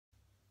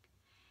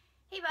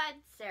Hey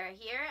bud, Sarah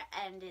here,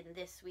 and in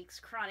this week's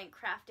Chronic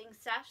Crafting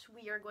Sesh,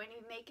 we are going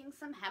to be making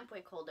some hemp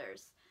wick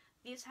holders.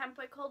 These hemp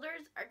wick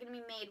holders are going to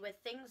be made with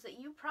things that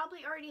you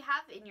probably already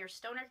have in your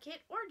stoner kit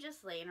or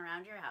just laying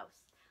around your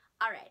house.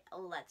 Alright,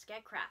 let's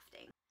get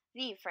crafting.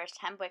 The first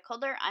hemp wick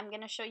holder I'm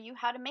going to show you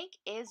how to make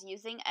is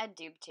using a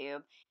Doob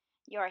Tube.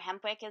 Your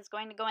hemp wick is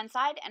going to go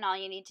inside, and all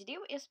you need to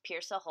do is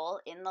pierce a hole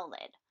in the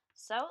lid.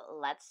 So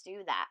let's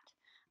do that.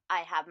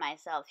 I have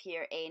myself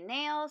here a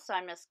nail, so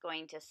I'm just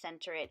going to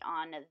center it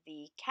on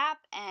the cap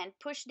and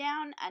push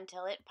down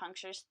until it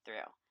punctures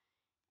through.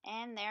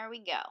 And there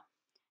we go.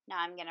 Now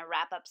I'm going to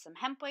wrap up some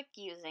hemp wick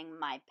using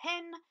my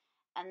pen,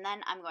 and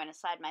then I'm going to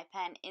slide my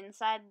pen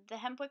inside the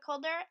hemp wick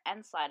holder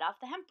and slide off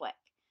the hemp wick.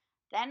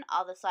 Then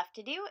all that's left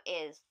to do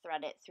is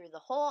thread it through the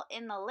hole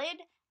in the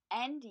lid,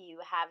 and you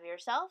have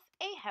yourself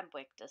a hemp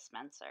wick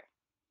dispenser.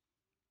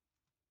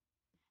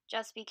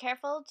 Just be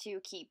careful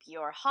to keep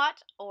your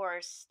hot or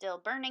still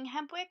burning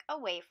hemp wick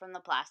away from the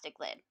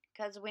plastic lid,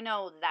 because we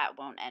know that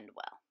won't end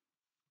well.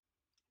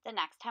 The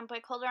next hemp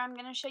wick holder I'm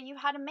going to show you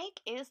how to make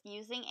is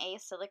using a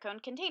silicone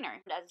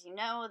container. As you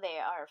know, they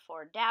are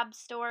for dab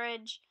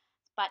storage,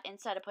 but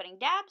instead of putting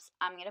dabs,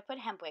 I'm going to put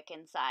hemp wick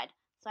inside.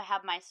 So I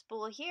have my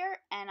spool here,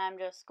 and I'm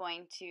just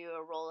going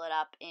to roll it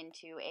up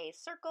into a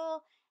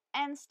circle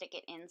and stick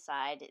it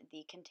inside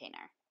the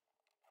container.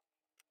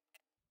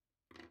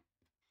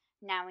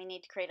 Now we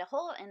need to create a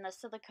hole in the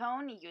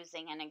silicone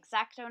using an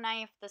X-Acto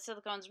knife. The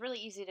silicone's really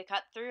easy to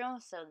cut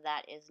through, so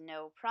that is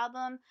no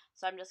problem.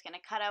 So I'm just going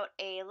to cut out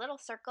a little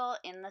circle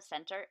in the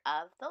center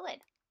of the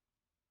lid.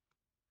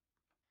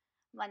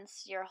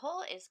 Once your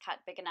hole is cut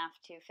big enough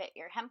to fit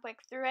your hemp wick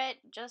through it,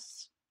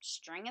 just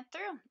string it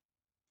through.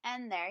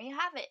 And there you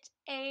have it,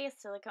 a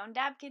silicone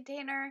dab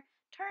container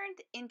turned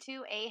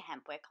into a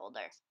hemp wick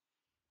holder.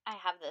 I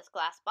have this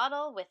glass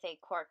bottle with a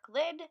cork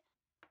lid,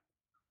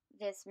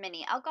 this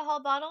mini alcohol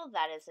bottle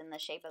that is in the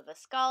shape of a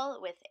skull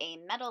with a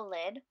metal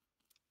lid,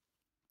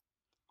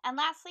 and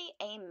lastly,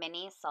 a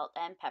mini salt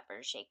and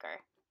pepper shaker.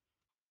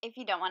 If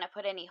you don't want to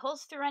put any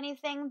holes through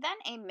anything, then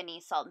a mini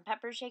salt and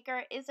pepper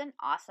shaker is an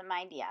awesome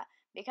idea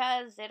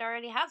because it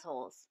already has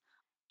holes.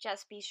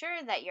 Just be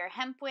sure that your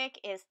hemp wick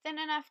is thin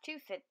enough to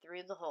fit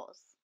through the holes.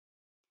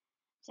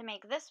 To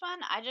make this one,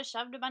 I just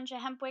shoved a bunch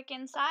of hemp wick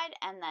inside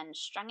and then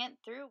strung it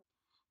through.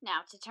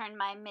 Now, to turn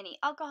my mini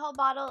alcohol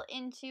bottle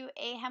into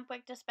a hemp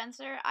wick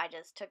dispenser, I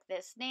just took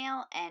this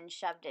nail and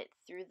shoved it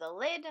through the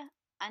lid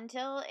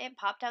until it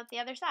popped out the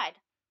other side.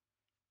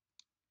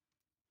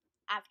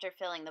 After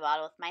filling the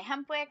bottle with my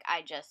hemp wick,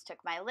 I just took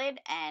my lid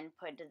and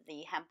put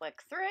the hemp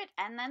wick through it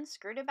and then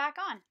screwed it back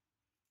on.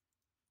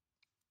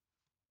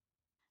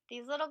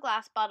 These little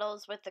glass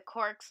bottles with the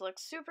corks look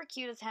super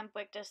cute as hemp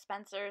wick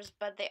dispensers,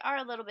 but they are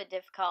a little bit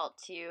difficult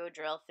to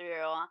drill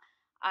through.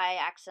 I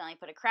accidentally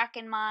put a crack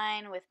in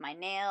mine with my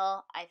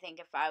nail. I think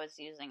if I was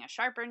using a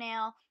sharper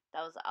nail,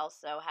 those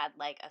also had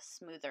like a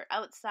smoother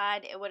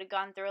outside, it would have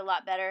gone through a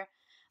lot better.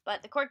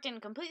 But the cork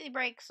didn't completely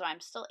break, so I'm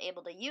still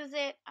able to use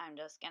it. I'm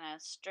just going to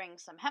string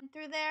some hemp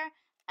through there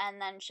and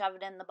then shove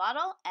it in the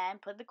bottle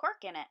and put the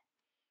cork in it.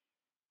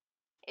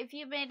 If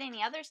you've made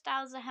any other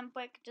styles of hemp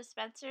wick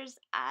dispensers,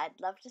 I'd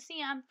love to see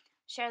them.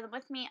 Share them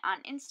with me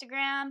on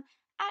Instagram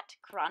at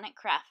Chronic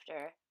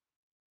Crafter.